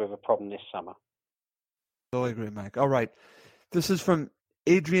left us with a problem this summer. Totally agree, Mike. All right. This is from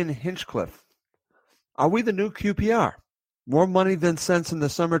Adrian Hinchcliffe. Are we the new QPR? More money than sense in the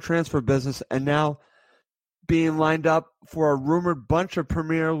summer transfer business, and now being lined up for a rumored bunch of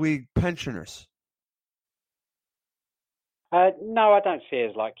Premier League pensioners. No, I don't see it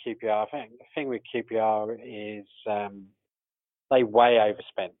as like QPR. I think the thing with QPR is they way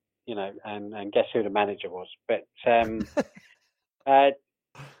overspent, and guess who the manager was? But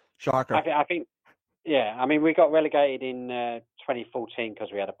shocker. I think, yeah. I mean, we got relegated in 2014 because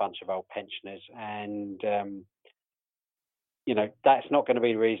we had a bunch of old pensioners, and that's not going to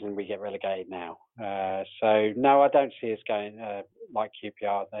be the reason we get relegated now. So no, I don't see us going like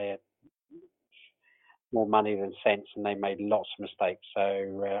QPR. They had more money than sense, and they made lots of mistakes. So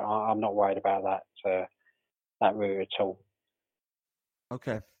I'm not worried about that route at all.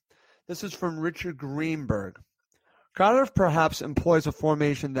 Okay. This is from Richard Greenberg. Cardiff perhaps employs a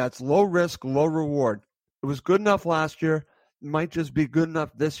formation that's low risk, low reward. It was good enough last year. It might just be good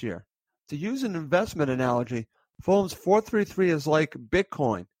enough this year. To use an investment analogy, Fulham's 4-3-3 is like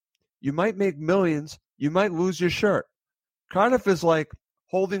Bitcoin. You might make millions. You might lose your shirt. Cardiff is like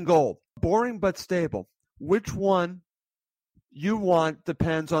holding gold. Boring but stable. Which one you want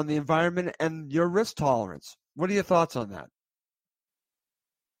depends on the environment and your risk tolerance. What are your thoughts on that?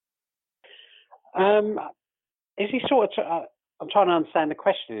 Is he sort of? I'm trying to understand the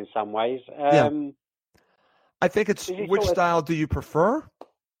question in some ways. I think it's which style do you prefer?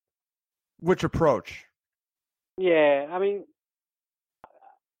 Which approach? Yeah, I mean,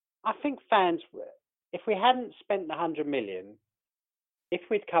 I think fans, if we hadn't spent the 100 million, if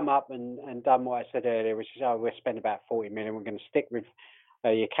we'd come up and done what I said earlier, which is, we're spending about 40 million, we're going to stick with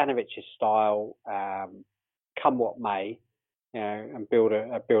Jukanovic's style, come what may, and build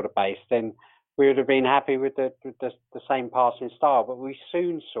a base, then we would have been happy with the same passing style. But we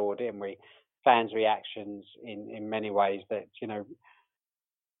soon saw, didn't we, fans' reactions in many ways that,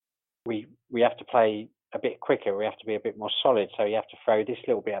 we have to play a bit quicker, we have to be a bit more solid, so you have to throw this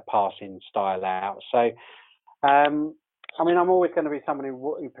little bit of passing style out. So, I mean, I'm always going to be someone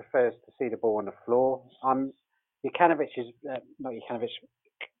who prefers to see the ball on the floor.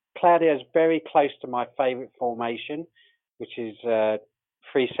 Claudio is very close to my favourite formation, which is 3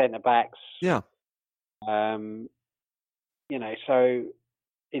 centre-backs. Yeah. So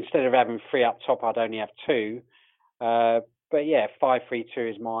instead of having 3 up top, I'd only have 2. But yeah,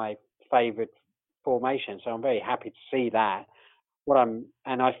 5-3-2 is my favourite formation, so I'm very happy to see that. And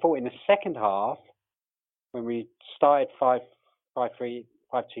I thought in the second half, when we started 5-3-2-3,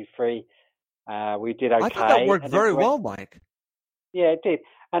 we did okay. I thought that worked very well, Mike. Yeah, it did.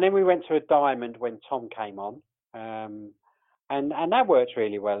 And then we went to a diamond when Tom came on, and that worked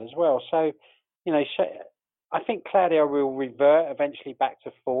really well as well. So, I think Claudio will revert eventually back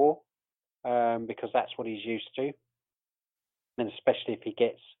to 4, because that's what he's used to, and especially if he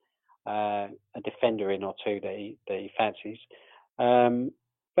gets a defender in or 2 that he fancies.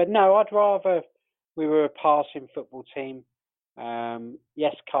 But no, I'd rather we were a passing football team.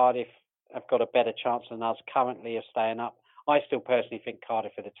 Yes, Cardiff have got a better chance than us currently of staying up. I still personally think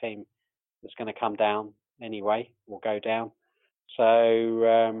Cardiff are the team that's going to come down anyway, or go down.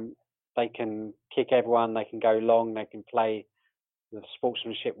 So they can kick everyone, they can go long, they can play the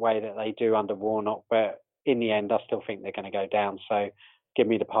sportsmanship way that they do under Warnock. But in the end, I still think they're going to go down. So give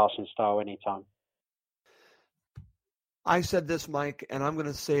me the passing style anytime. I said this, Mike, and I'm going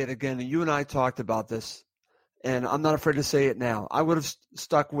to say it again. And you and I talked about this, and I'm not afraid to say it now. I would have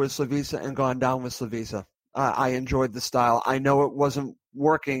stuck with Slavisa and gone down with Slavisa. I enjoyed the style. I know it wasn't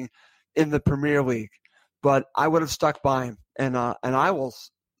working in the Premier League, but I would have stuck by him. And I will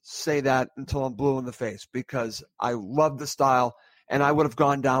say that until I'm blue in the face, because I love the style, and I would have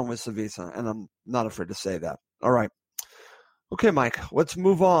gone down with Slavisa, and I'm not afraid to say that. All right. Okay, Mike, let's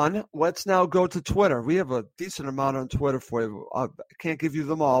move on. Let's now go to Twitter. We have a decent amount on Twitter for you. I can't give you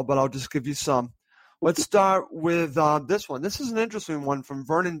them all, but I'll just give you some. Let's start with this one. This is an interesting one from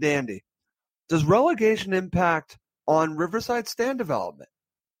Vernon Dandy. Does relegation impact on Riverside stand development?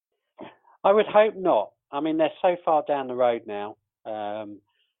 I would hope not. I mean, they're so far down the road now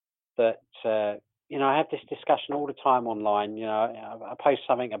that, I have this discussion all the time online. I post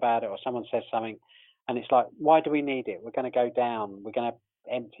something about it or someone says something, and it's like, why do we need it? We're going to go down. We're going to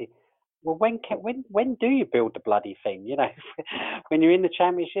empty. Well, when do you build the bloody thing? When you're in the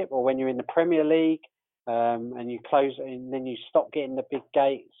Championship or when you're in the Premier League, and you close and then you stop getting the big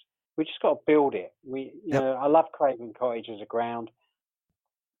gates. We just got to build it. I love Craven Cottage as a ground,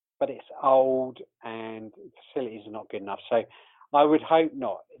 but it's old and facilities are not good enough. So I would hope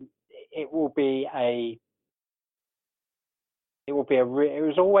not. It will be it will be it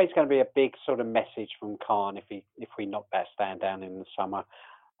was always going to be a big sort of message from Khan if we knocked that stand down in the summer.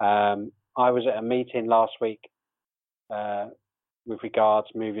 I was at a meeting last week with regards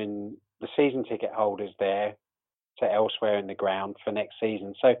moving the season ticket holders there to elsewhere in the ground for next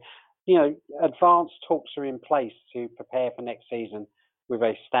season. So, advanced talks are in place to prepare for next season with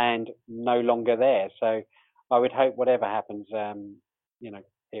a stand no longer there. So I would hope whatever happens,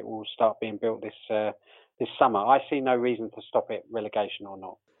 it will start being built this summer. I see no reason to stop it, relegation or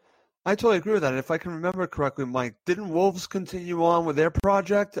not. I totally agree with that. And if I can remember correctly, Mike, didn't Wolves continue on with their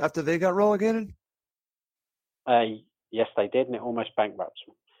project after they got relegated? Yes, they did, and it almost bankrupts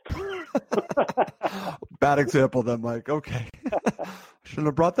them. Bad example then, Mike. Okay. Shouldn't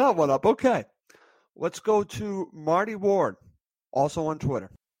have brought that one up. Okay. Let's go to Marty Ward, also on Twitter.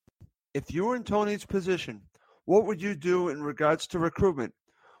 If you were in Tony's position, what would you do in regards to recruitment?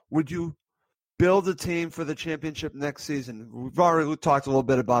 Would you build a team for the championship next season? We've already talked a little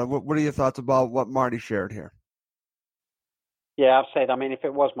bit about it. What are your thoughts about what Marty shared here? Yeah, I've said, if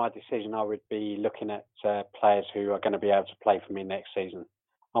it was my decision, I would be looking at players who are going to be able to play for me next season.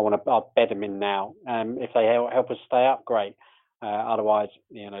 I'll bed them in now. If they help us stay up, great. Otherwise,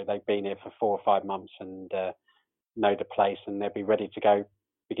 they've been here for 4 or 5 months and know the place, and they'll be ready to go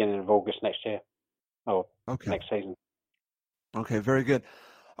beginning of August next year or next season. Okay, very good.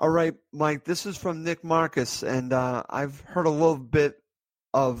 All right, Mike, this is from Nick Marcus, and I've heard a little bit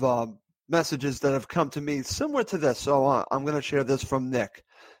of messages that have come to me similar to this, so I'm going to share this from Nick.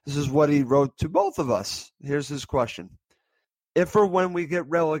 This is what he wrote to both of us. Here's his question. If or when we get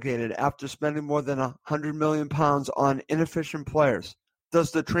relegated after spending more than £100 million on inefficient players,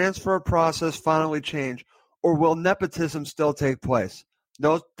 does the transfer process finally change, or will nepotism still take place?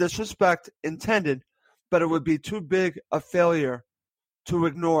 No disrespect intended, but it would be too big a failure to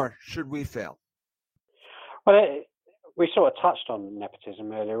ignore should we fail. Well, we sort of touched on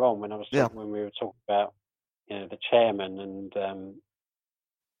nepotism earlier on when when we were talking about the chairman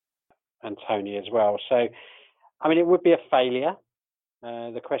and Tony as well. So, it would be a failure.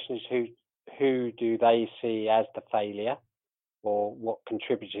 The question is who do they see as the failure, or what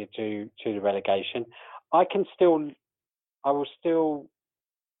contributed to the relegation? I will still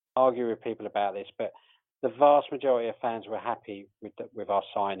argue with people about this, but the vast majority of fans were happy with our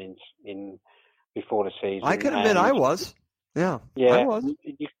signings before the season. I can admit I was. Yeah, I was.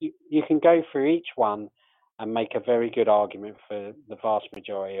 You can go through each one and make a very good argument for the vast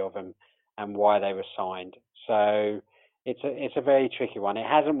majority of them and why they were signed. So it's a very tricky one. It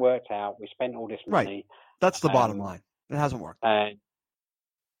hasn't worked out. We spent all this money. Right. That's the bottom line. It hasn't worked. But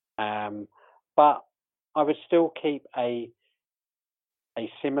I would still keep a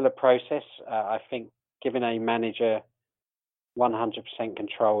similar process. I think giving a manager 100%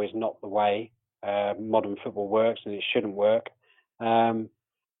 control is not the way modern football works, and it shouldn't work. But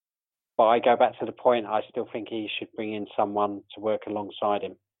I go back to the point, I still think he should bring in someone to work alongside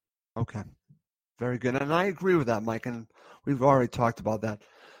him. Okay. Very good. And I agree with that, Mike, and we've already talked about that.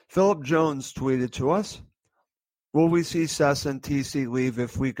 Philip Jones tweeted to us, will we see Cess and TC leave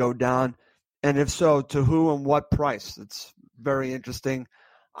if we go down? And if so, to who and what price? It's very interesting.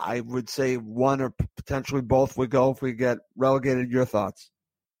 I would say one or potentially both would go if we get relegated. Your thoughts?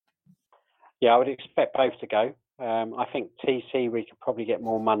 Yeah, I would expect both to go. I think TC, we could probably get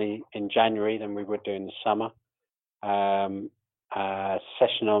more money in January than we would do in the summer.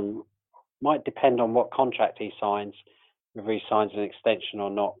 Session might depend on what contract he signs, whether he signs an extension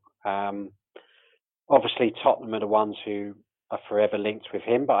or not. Obviously, Tottenham are the ones who are forever linked with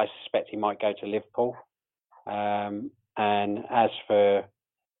him, but I suspect he might go to Liverpool. And as for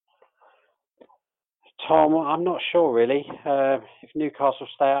Tom, I'm not sure really. If Newcastle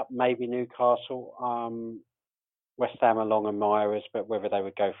stay up, maybe Newcastle. West Ham are long admirers, but whether they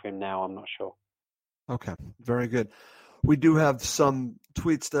would go for him now, I'm not sure. Okay, very good. We do have some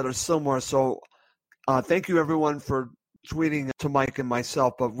tweets that are similar, so thank you everyone for tweeting to Mike and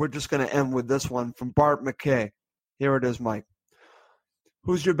myself, but we're just going to end with this one from Bart McKay. Here it is, Mike.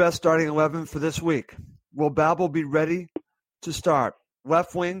 Who's your best starting 11 for this week? Will Babel be ready to start?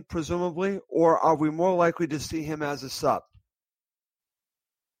 Left wing, presumably, or are we more likely to see him as a sub?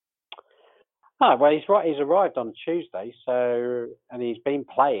 Oh, well, he's right. He's arrived on Tuesday, and he's been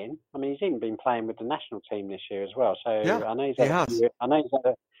playing. He's even been playing with the national team this year as well. So yeah, I know he's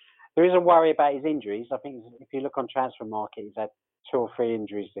there is a worry about his injuries. I think if you look on Transfer Market, he's had 2 or 3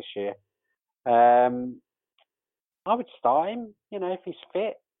 injuries this year. I would start him, if he's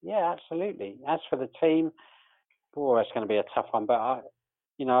fit. Yeah, absolutely. As for the team, it's going to be a tough one. But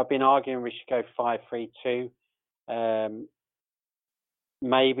I've been arguing we should go 5-3-2.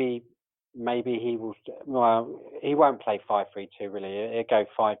 Maybe maybe he will. Well, he won't play 5-3-2 really. He'll go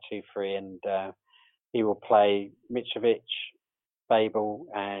 5-2-3, and he will play Mitrovic, Babel,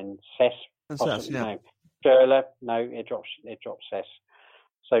 and Cess. And Cess, yeah. No, Schürrle. No, it drops Cess.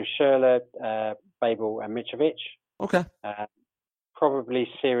 So Schürrle, Babel, and Mitrovic. Okay. Probably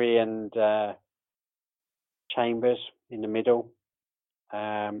Siri and Chambers in the middle.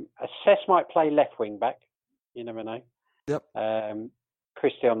 Cess might play left wing back. You never know. Yep.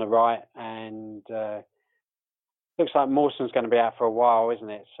 Christie on the right, and looks like Mawson's going to be out for a while, isn't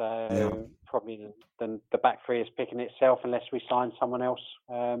it? So probably the back three is picking itself unless we sign someone else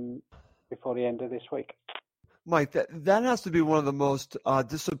before the end of this week. Mike, that has to be one of the most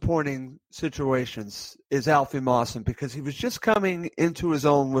disappointing situations is Alfie Mawson, because he was just coming into his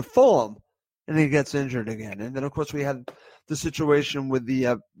own with Fulham, and he gets injured again. And then, of course, we had the situation with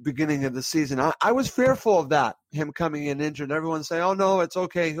the beginning of the season. I was fearful of that, him coming in injured. Everyone saying, "Oh no, it's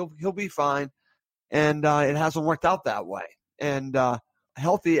okay, he'll be fine," and it hasn't worked out that way. And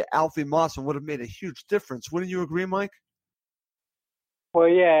healthy Alfie Mawson would have made a huge difference. Wouldn't you agree, Mike? Well,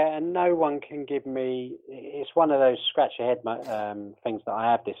 yeah, and no one can give me. It's one of those scratch your head things that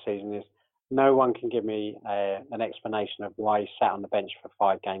I have this season. Is no one can give me an explanation of why he sat on the bench for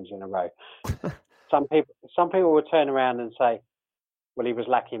 5 games in a row. Some people will turn around and say, "Well, he was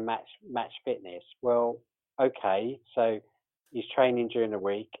lacking match fitness." Well, okay, so he's training during the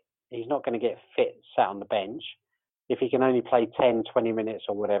week. He's not going to get fit sat on the bench. If he can only play 10, 20 minutes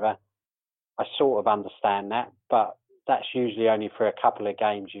or whatever, I sort of understand that, but that's usually only for a couple of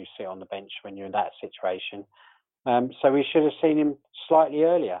games you sit on the bench when you're in that situation. So we should have seen him slightly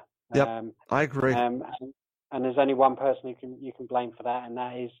earlier. Yep, I agree. And there's only one person you can blame for that, and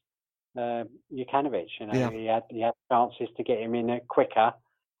that is Jokanovic. He had chances to get him in quicker,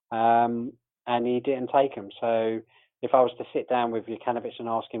 and he didn't take them. So if I was to sit down with Jokanovic and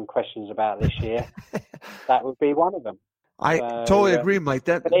ask him questions about this year, that would be one of them. I totally agree, Mike.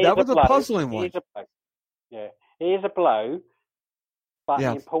 That was a puzzling one. Yeah, it is a blow, but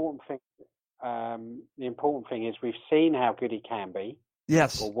Yeah. the important thing is we've seen how good he can be.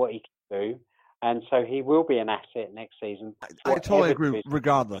 Yes. Or what he can do, and so he will be an asset next season. I totally agree.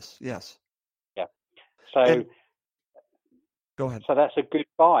 Regardless, yes. Yeah. So go ahead. So that's a good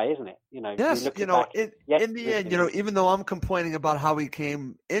buy, isn't it? Yes. In the end, even though I'm complaining about how he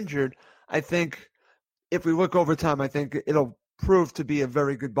came injured, I think if we look over time, I think it'll prove to be a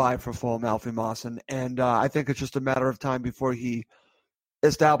very good buy for Fulham, Alfie Mawson, and I think it's just a matter of time before he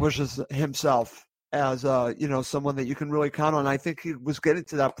establishes himself as someone that you can really count on. I think he was getting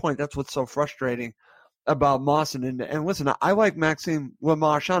to that point. That's what's so frustrating about Mawson. And listen, I like Maxime Le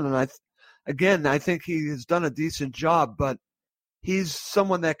Marchand, and I think he has done a decent job, but he's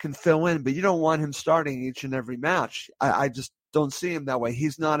someone that can fill in, but you don't want him starting each and every match. I just don't see him that way.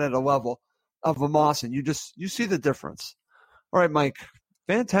 He's not at a level of a Mawson. You see the difference. All right, Mike,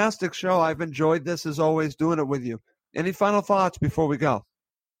 fantastic show. I've enjoyed this as always, doing it with you. Any final thoughts before we go?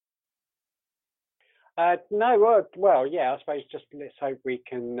 No, well, yeah, I suppose just let's hope we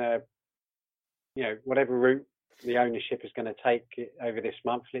can, whatever route the ownership is going to take over this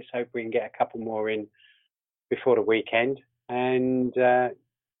month, let's hope we can get a couple more in before the weekend, and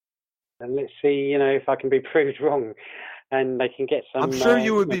let's see, if I can be proved wrong, and they can get some. I'm sure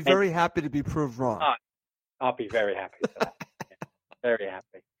you would be very happy to be proved wrong. I'll be very happy for that. Very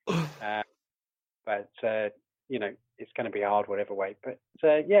happy. But it's going to be hard whatever way. But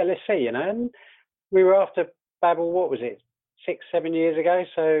let's see, and we were after Babel, what was it, 6-7 years ago?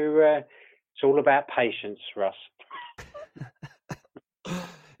 So it's all about patience for us.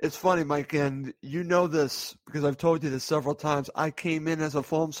 It's funny, Mike, and you know this because I've told you this several times. I came in as a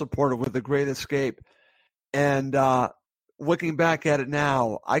Fulham supporter with The Great Escape, and looking back at it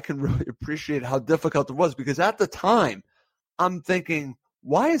now, I can really appreciate how difficult it was, because at the time, I'm thinking,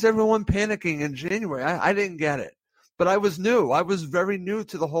 why is everyone panicking in January? I didn't get it. But I was new. I was very new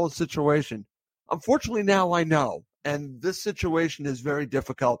to the whole situation. Unfortunately, now I know, and this situation is very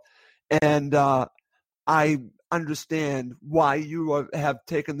difficult, and I understand why you have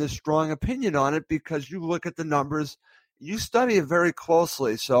taken this strong opinion on it, because you look at the numbers, you study it very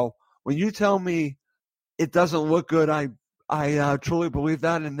closely. So when you tell me it doesn't look good, I truly believe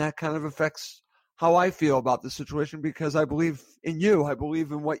that, and that kind of affects how I feel about the situation, because I believe in you. I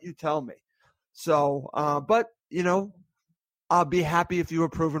believe in what you tell me. So, but I'll be happy if you were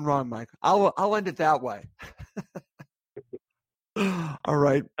proven wrong, Mike. I'll end it that way. All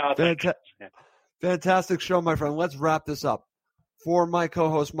right. Fantastic show, my friend. Let's wrap this up. For my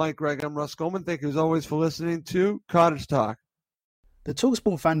co-host, Mike Gregg, I'm Russ Coleman. Thank you, as always, for listening to Cottage Talk. The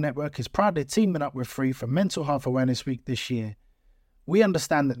TalkSport Fan Network is proudly teaming up with Free for Mental Health Awareness Week this year. We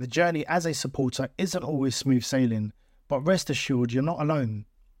understand that the journey as a supporter isn't always smooth sailing, but rest assured you're not alone.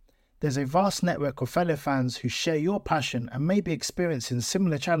 There's a vast network of fellow fans who share your passion and may be experiencing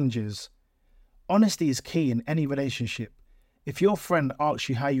similar challenges. Honesty is key in any relationship. If your friend asks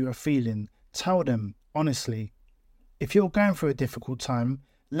you how you are feeling, tell them honestly. If you're going through a difficult time,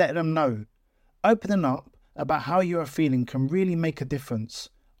 let them know. Opening up about how you are feeling can really make a difference.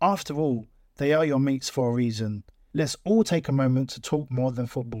 After all, they are your mates for a reason. Let's all take a moment to talk more than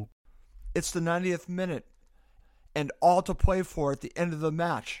football. It's the 90th minute, and all to play for at the end of the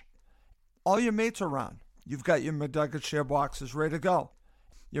match. All your mates are around. You've got your McNugget share boxes ready to go.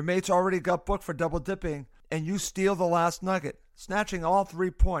 Your mates already got booked for double dipping, and you steal the last nugget, snatching all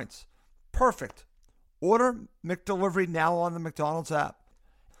 3 points. Perfect. Order McDelivery now on the McDonald's app.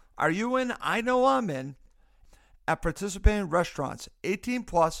 Are you in? I know I'm in. At participating restaurants, 18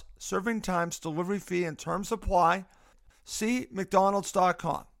 plus, serving times, delivery fee, and terms apply. See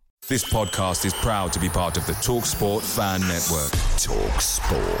McDonald's.com. This podcast is proud to be part of the TalkSport Fan Network.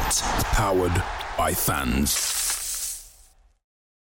 TalkSport. Powered by fans.